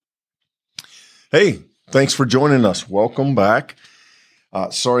Hey, thanks for joining us. Welcome back.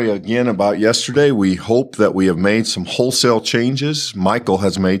 Sorry again about yesterday. We hope that we have made some wholesale changes. Michael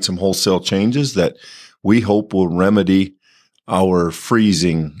has made some wholesale changes that we hope will remedy our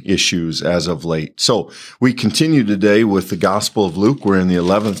freezing issues as of late. So we continue today with the Gospel of Luke. We're in the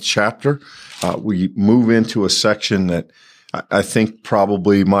 11th chapter. We move into a section that I think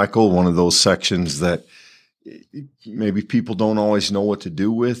probably, Michael, one of those sections that maybe people don't always know what to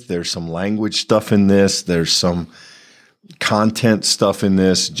do with. There's some language stuff in this. There's some content stuff in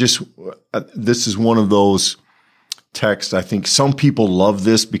this. This is one of those texts. I think some people love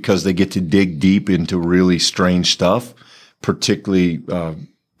this because they get to dig deep into really strange stuff, particularly,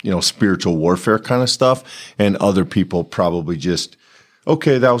 spiritual warfare kind of stuff. And other people probably just,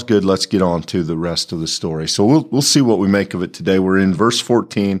 okay, that was good. Let's get on to the rest of the story. So we'll see what we make of it today. We're in verse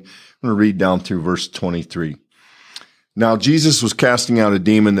 14. I'm going to read down through verse 23. Now, Jesus was casting out a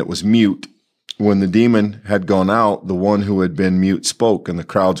demon that was mute. When the demon had gone out, the one who had been mute spoke, and the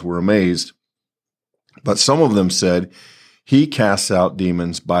crowds were amazed. But some of them said, "He casts out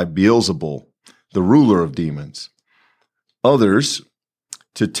demons by Beelzebul, the ruler of demons." Others,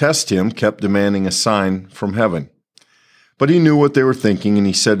 to test him, kept demanding a sign from heaven. But he knew what they were thinking, and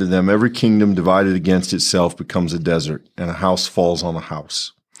he said to them, "Every kingdom divided against itself becomes a desert, and a house falls on a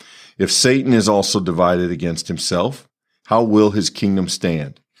house. If Satan is also divided against himself, how will his kingdom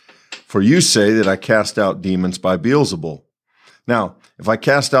stand? For you say that I cast out demons by Beelzebul. Now, if I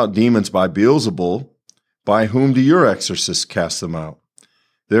cast out demons by Beelzebul, by whom do your exorcists cast them out?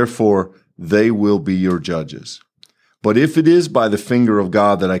 Therefore, they will be your judges. But if it is by the finger of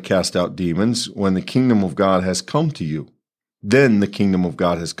God that I cast out demons, when the kingdom of God has come to you, then the kingdom of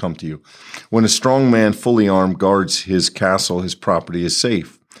God has come to you. When a strong man fully armed guards his castle, his property is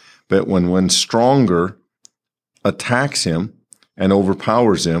safe. But when stronger attacks him and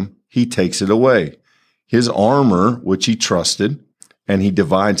overpowers him, he takes it away, his armor, which he trusted, and he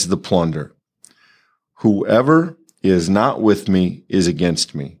divides the plunder. Whoever is not with me is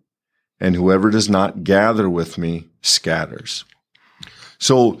against me, and whoever does not gather with me scatters."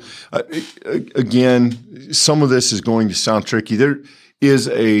 So, again, some of this is going to sound tricky. There is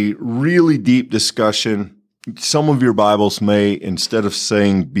a really deep discussion. Some of your Bibles may, instead of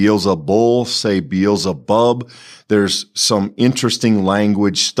saying Beelzebul, say Beelzebub. There's some interesting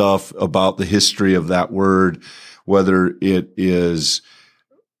language stuff about the history of that word, whether it is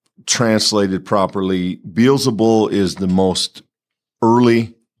translated properly. Beelzebul is the most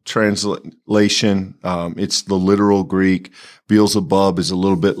early translation. It's the literal Greek. Beelzebub is a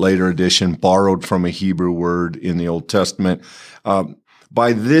little bit later addition, borrowed from a Hebrew word in the Old Testament.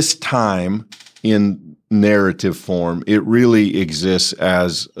 By this time, in narrative form, it really exists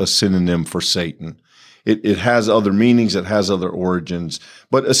as a synonym for Satan. It has other meanings, it has other origins,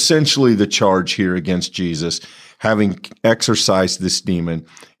 but essentially the charge here against Jesus, having exorcised this demon,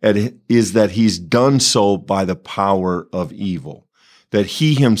 is that he's done so by the power of evil, that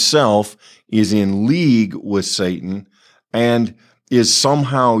he himself is in league with Satan and is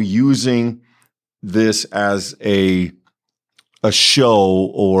somehow using this as a show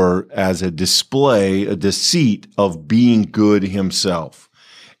or as a display, a deceit of being good himself.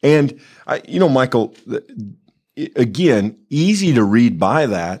 And, Michael, again, easy to read by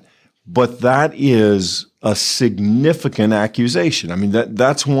that, but that is a significant accusation. I mean,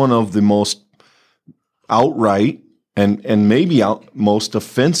 that's one of the most outright and maybe most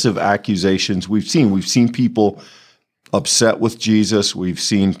offensive accusations we've seen. We've seen people upset with Jesus. We've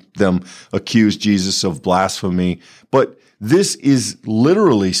seen them accuse Jesus of blasphemy. But this is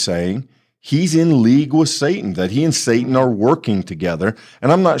literally saying he's in league with Satan, that he and Satan are working together.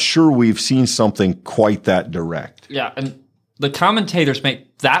 And I'm not sure we've seen something quite that direct. Yeah, and the commentators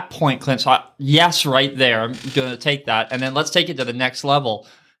make that point, Clint. So yes, right there. I'm going to take that. And then let's take it to the next level.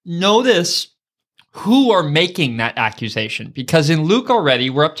 Notice who are making that accusation. Because in Luke already,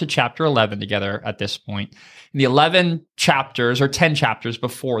 we're up to chapter 11 together at this point. In the 11 chapters or 10 chapters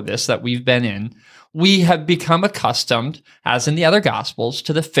before this that we've been in, we have become accustomed, as in the other Gospels,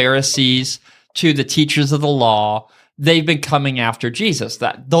 to the Pharisees, to the teachers of the law. They've been coming after Jesus.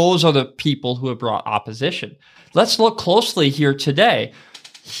 Those are the people who have brought opposition. Let's look closely here today.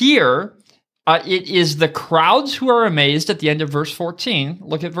 Here, it is the crowds who are amazed at the end of verse 14.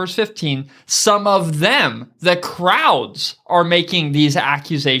 Look at verse 15. Some of them, the crowds, are making these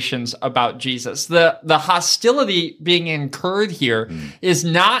accusations about Jesus. The hostility being incurred here is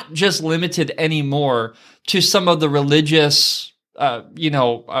not just limited anymore to some of the religious,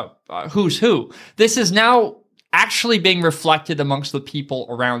 who's who. This is now actually being reflected amongst the people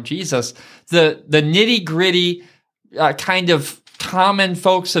around Jesus. The nitty-gritty kind of common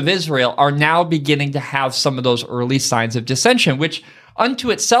folks of Israel are now beginning to have some of those early signs of dissension, which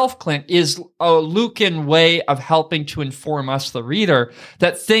unto itself, Clint, is a Lucan way of helping to inform us, the reader,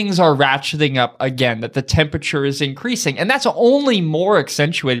 that things are ratcheting up again, that the temperature is increasing. And that's only more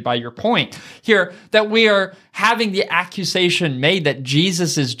accentuated by your point here, that we are having the accusation made that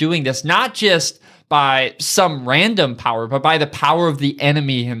Jesus is doing this, not just by some random power, but by the power of the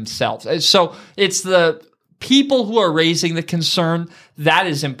enemy himself. So it's the people who are raising the concern, that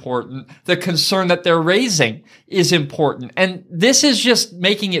is important. The concern that they're raising is important. And this is just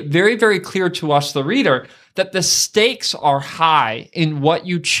making it very, very clear to us, the reader, that the stakes are high in what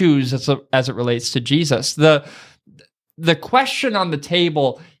you choose as it relates to Jesus. The question on the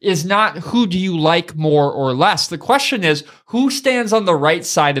table is not who do you like more or less. The question is who stands on the right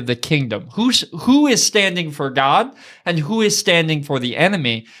side of the kingdom? Who is standing for God and who is standing for the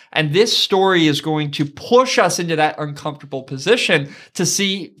enemy? And this story is going to push us into that uncomfortable position to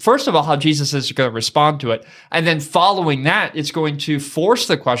see, first of all, how Jesus is going to respond to it. And then following that, it's going to force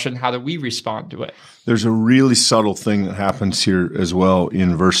the question, how do we respond to it? There's a really subtle thing that happens here as well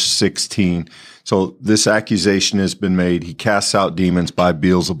in verse 16. So this accusation has been made. He casts out demons by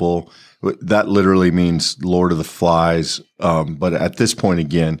Beelzebul. That literally means Lord of the Flies. But at this point,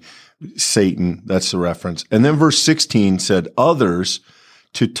 again, Satan, that's the reference. And then verse 16 said, others,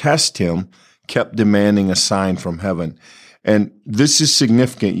 to test him, kept demanding a sign from heaven. And this is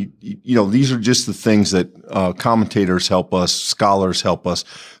significant. You know, these are just the things that commentators help us, scholars help us.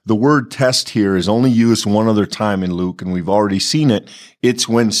 The word test here is only used one other time in Luke, and we've already seen it. It's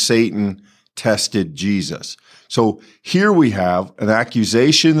when Satan tested Jesus. So here we have an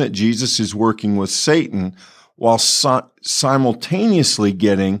accusation that Jesus is working with Satan while simultaneously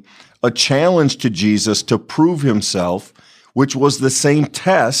getting a challenge to Jesus to prove himself, which was the same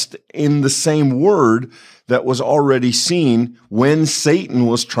test in the same word that was already seen when Satan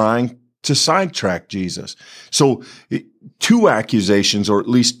was trying to sidetrack Jesus. So two accusations, or at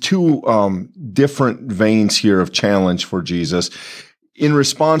least two different veins here of challenge for Jesus. In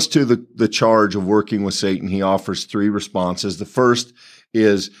response to the charge of working with Satan, he offers three responses. The first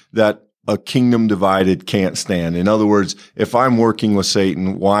is that a kingdom divided can't stand. In other words, if I'm working with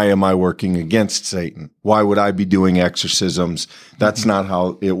Satan, why am I working against Satan? Why would I be doing exorcisms? That's not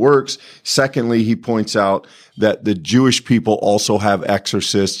how it works. Secondly, he points out that the Jewish people also have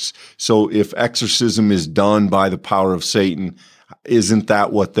exorcists. So if exorcism is done by the power of Satan, isn't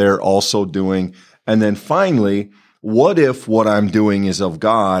that what they're also doing? And then finally, what if what I'm doing is of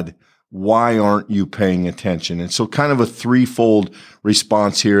God? Why aren't you paying attention? And so kind of a threefold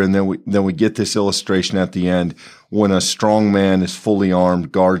response here. And then we get this illustration at the end. When a strong man is fully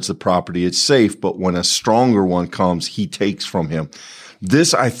armed, guards the property, it's safe. But when a stronger one comes, he takes from him.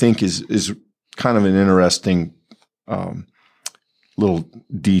 This, I think, is kind of an interesting little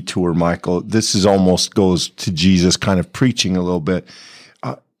detour, Michael. This is almost goes to Jesus kind of preaching a little bit.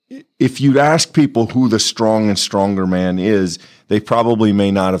 If you'd ask people who the strong and stronger man is, they probably may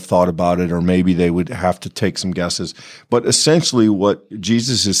not have thought about it, or maybe they would have to take some guesses. But essentially what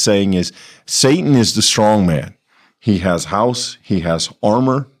Jesus is saying is Satan is the strong man. He has house, he has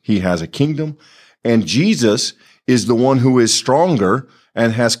armor, he has a kingdom, and Jesus is the one who is stronger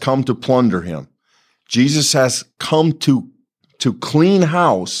and has come to plunder him. Jesus has come to clean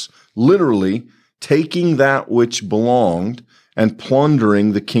house, literally taking that which belonged and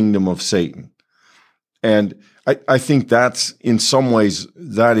plundering the kingdom of Satan. And I think that's, in some ways,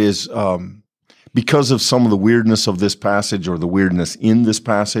 that is because of some of the weirdness of this passage, or the weirdness in this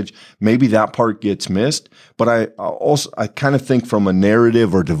passage, maybe that part gets missed. But I kind of think from a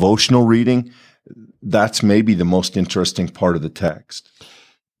narrative or devotional reading, that's maybe the most interesting part of the text.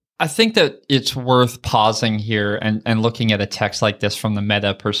 I think that it's worth pausing here and looking at a text like this from the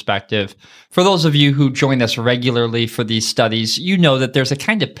meta perspective. For those of you who join us regularly for these studies, you know that there's a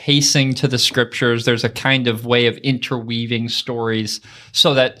kind of pacing to the scriptures. There's a kind of way of interweaving stories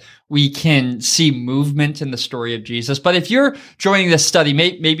so that we can see movement in the story of Jesus. But if you're joining this study,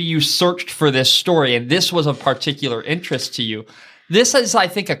 maybe you searched for this story and this was of particular interest to you. This is, I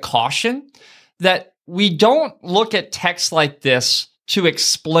think, a caution that we don't look at texts like this to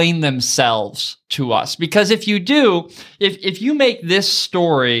explain themselves to us. Because if you do, if you make this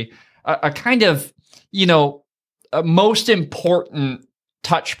story a kind of, a most important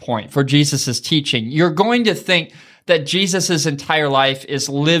touch point for Jesus's teaching, you're going to think that Jesus's entire life is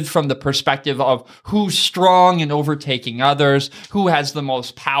lived from the perspective of who's strong and overtaking others, who has the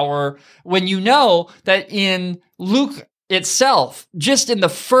most power, when you know that in Luke itself, just in the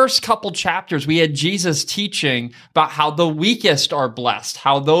first couple chapters, we had Jesus teaching about how the weakest are blessed,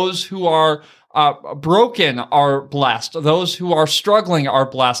 how those who are broken are blessed. Those who are struggling are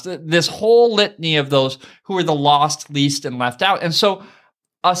blessed. This whole litany of those who are the lost, least, and left out. And so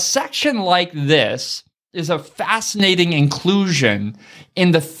a section like this is a fascinating inclusion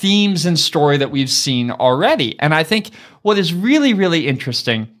in the themes and story that we've seen already. And I think what is really, really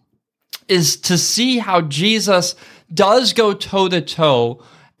interesting is to see how Jesus does go toe-to-toe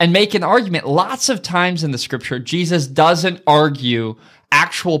and make an argument. Lots of times in the scripture, Jesus doesn't argue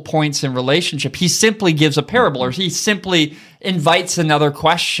actual points in relationship. He simply gives a parable, or he simply invites another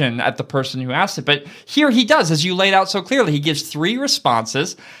question at the person who asked it. But here he does, as you laid out so clearly. He gives three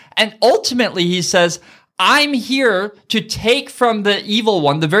responses, and ultimately he says, I'm here to take from the evil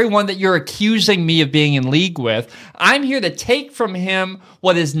one, the very one that you're accusing me of being in league with. I'm here to take from him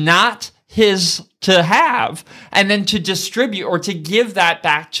what is not his to have, and then to distribute or to give that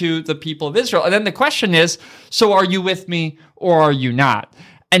back to the people of Israel. And then the question is, so are you with me or are you not?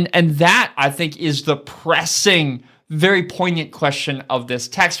 And that, I think, is the pressing, very poignant question of this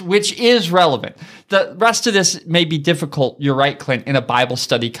text, which is relevant. The rest of this may be difficult, you're right, Clint, in a Bible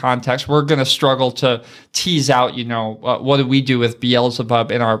study context. We're going to struggle to tease out, what do we do with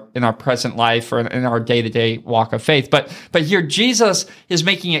Beelzebub in our present life or in our day-to-day walk of faith. But here, Jesus is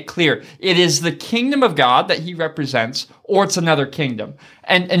making it clear. It is the kingdom of God that he represents, or it's another kingdom.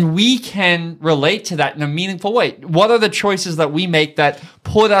 And we can relate to that in a meaningful way. What are the choices that we make that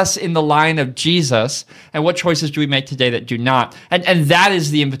put us in the line of Jesus, and what choices do we make today that do not? And that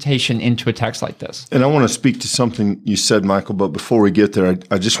is the invitation into a text like this. And I want to speak to something you said, Michael, but before we get there,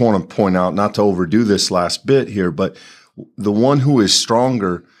 I just want to point out, not to overdo this last bit here, but the one who is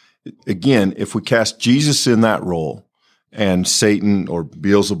stronger, again, if we cast Jesus in that role and Satan or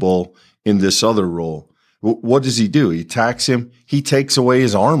Beelzebul in this other role, what does he do? He attacks him. He takes away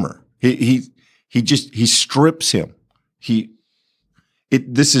his armor. He strips him.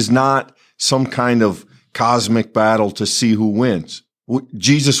 This is not some kind of cosmic battle to see who wins.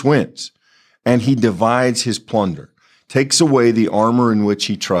 Jesus wins, and he divides his plunder, takes away the armor in which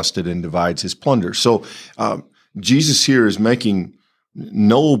he trusted, and divides his plunder. So Jesus here is making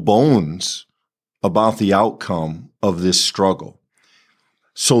no bones about the outcome of this struggle.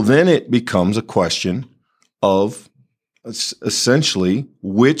 So then it becomes a question of essentially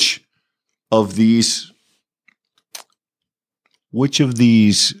which of these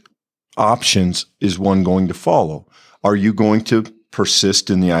options is one going to follow? Are you going to persist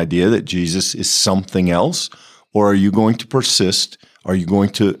in the idea that Jesus is something else, or are you going to persist? Are you going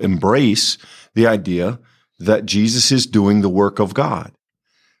to embrace the idea that Jesus is doing the work of God?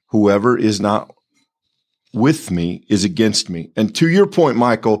 Whoever is not with me is against me. And to your point,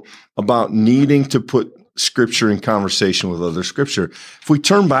 Michael, about needing to put Scripture in conversation with other Scripture, if we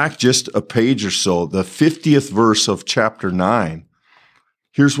turn back just a page or so, the 50th verse of chapter 9,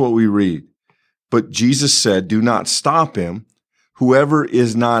 here's what we read. But Jesus said, do not stop him. Whoever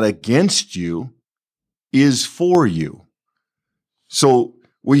is not against you is for you. So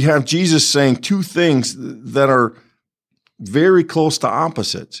we have Jesus saying two things that are very close to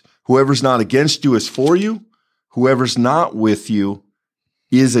opposites. Whoever's not against you is for you. Whoever's not with you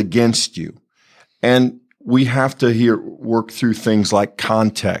is against you. And we have to work through things like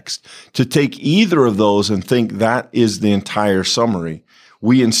context. To take either of those and think that is the entire summary,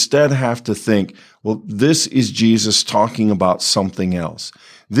 we instead have to think, well, this is Jesus talking about something else.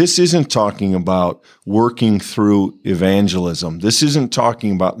 This isn't talking about working through evangelism. This isn't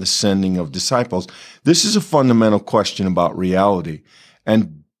talking about the sending of disciples. This is a fundamental question about reality.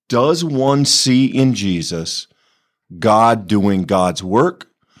 And does one see in Jesus God doing God's work,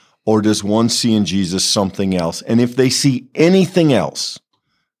 or does one see in Jesus something else? And if they see anything else,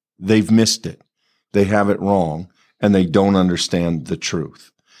 they've missed it. They have it wrong, and they don't understand the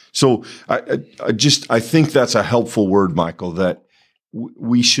truth. So I think that's a helpful word, Michael, that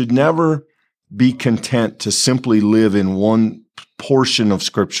we should never be content to simply live in one portion of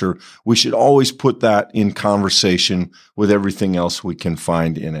Scripture. We should always put that in conversation with everything else we can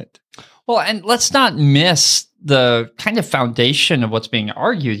find in it. Well, and let's not miss the kind of foundation of what's being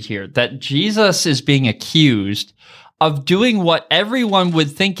argued here, that Jesus is being accused of doing what everyone would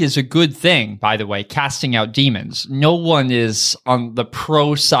think is a good thing, by the way, casting out demons. No one is on the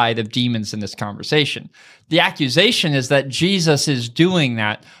pro side of demons in this conversation. The accusation is that Jesus is doing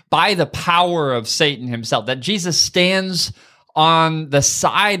that by the power of Satan himself, that Jesus stands on the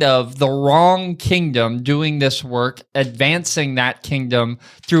side of the wrong kingdom, doing this work, advancing that kingdom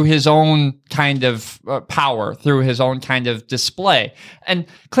through his own kind of power, through his own kind of display. And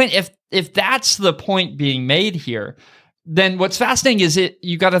Clint, if that's the point being made here, then what's fascinating is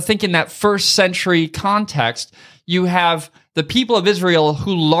you got to think in that first century context, you have the people of Israel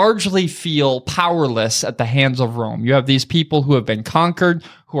who largely feel powerless at the hands of Rome. You have these people who have been conquered,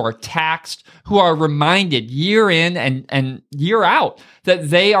 who are taxed, who are reminded year in and year out that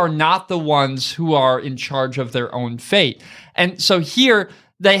they are not the ones who are in charge of their own fate. And so here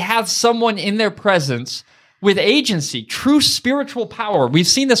they have someone in their presence with agency, true spiritual power. We've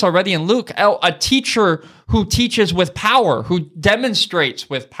seen this already in Luke, a teacher who teaches with power, who demonstrates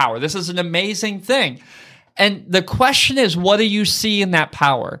with power. This is an amazing thing. And the question is, what do you see in that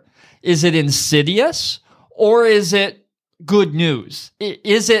power? Is it insidious or is it good news?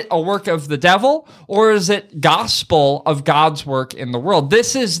 Is it a work of the devil or is it gospel of God's work in the world?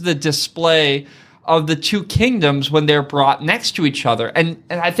 This is the display of the two kingdoms when they're brought next to each other. And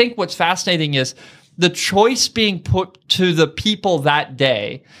I think what's fascinating is the choice being put to the people that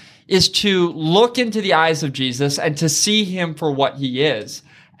day is to look into the eyes of Jesus and to see him for what he is.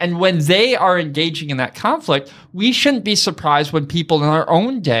 And when they are engaging in that conflict, we shouldn't be surprised when people in our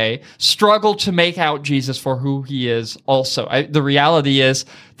own day struggle to make out Jesus for who he is also. The reality is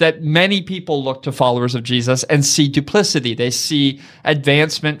that many people look to followers of Jesus and see duplicity. They see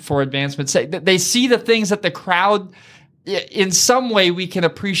advancement for advancement's sake. They see the things that the crowd, in some way we can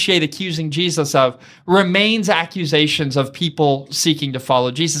appreciate accusing Jesus of, remains accusations of people seeking to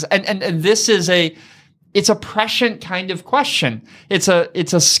follow Jesus. And this is it's a prescient kind of question. It's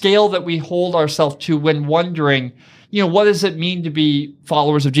a scale that we hold ourselves to when wondering, what does it mean to be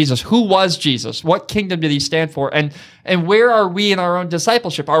followers of Jesus? Who was Jesus? What kingdom did he stand for? And where are we in our own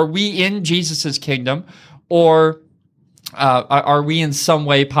discipleship? Are we in Jesus's kingdom, or are we in some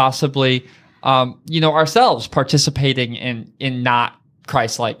way possibly, ourselves participating in not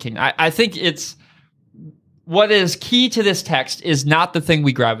Christ-like kingdom? I think what is key to this text is not the thing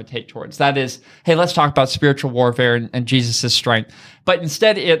we gravitate towards. That is, hey, let's talk about spiritual warfare and Jesus' strength. But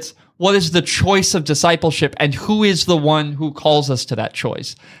instead, it's what is the choice of discipleship and who is the one who calls us to that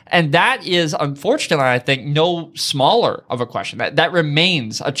choice? And that is, unfortunately, I think, no smaller of a question. That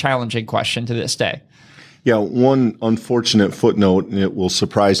remains a challenging question to this day. Yeah, one unfortunate footnote, and it will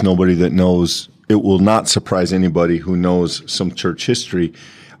surprise nobody that knows, it will not surprise anybody who knows some church history.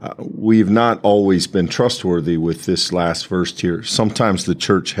 We've not always been trustworthy with this last verse here. Sometimes the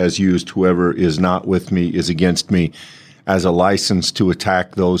church has used whoever is not with me is against me as a license to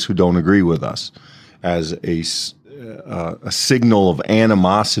attack those who don't agree with us, as a signal of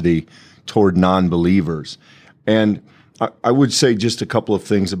animosity toward non-believers. And I would say just a couple of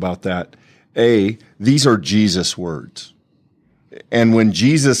things about that. These are Jesus' words. And when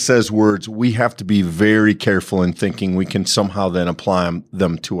Jesus says words, we have to be very careful in thinking we can somehow then apply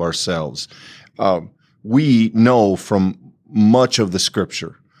them to ourselves. We know from much of the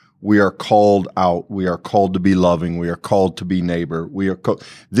scripture, we are called out. We are called to be loving. We are called to be neighbor.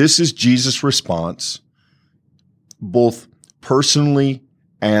 This is Jesus' response, both personally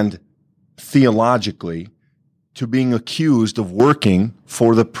and theologically, to being accused of working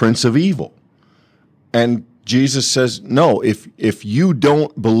for the prince of evil. And Jesus says, no, if you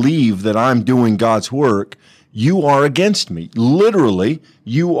don't believe that I'm doing God's work, you are against me. Literally,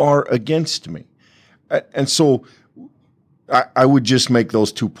 you are against me. And so I would just make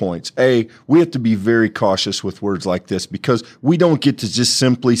those 2 points. We have to be very cautious with words like this because we don't get to just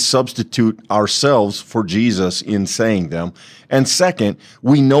simply substitute ourselves for Jesus in saying them. And second,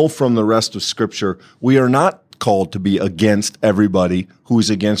 we know from the rest of Scripture, we are not called to be against everybody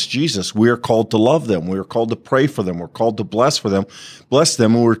who's against Jesus. We are called to love them. We are called to pray for them. We're called to bless them.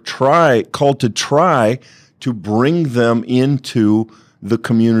 And we're called to try to bring them into the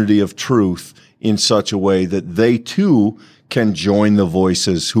community of truth in such a way that they too can join the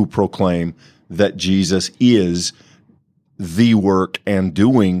voices who proclaim that Jesus is the work and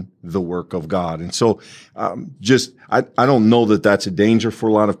doing the work of God. And so I don't know that that's a danger for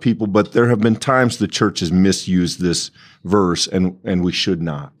a lot of people, but there have been times the church has misused this verse, and we should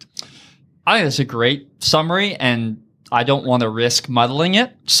not. I think that's a great summary, and I don't want to risk muddling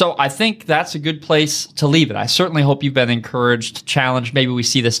it. So I think that's a good place to leave it. I certainly hope you've been encouraged, challenged. Maybe we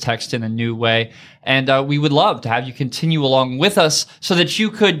see this text in a new way. And we would love to have you continue along with us so that you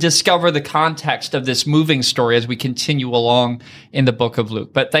could discover the context of this moving story as we continue along in the book of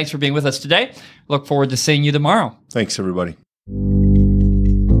Luke. But thanks for being with us today. Look forward to seeing you tomorrow. Thanks, everybody.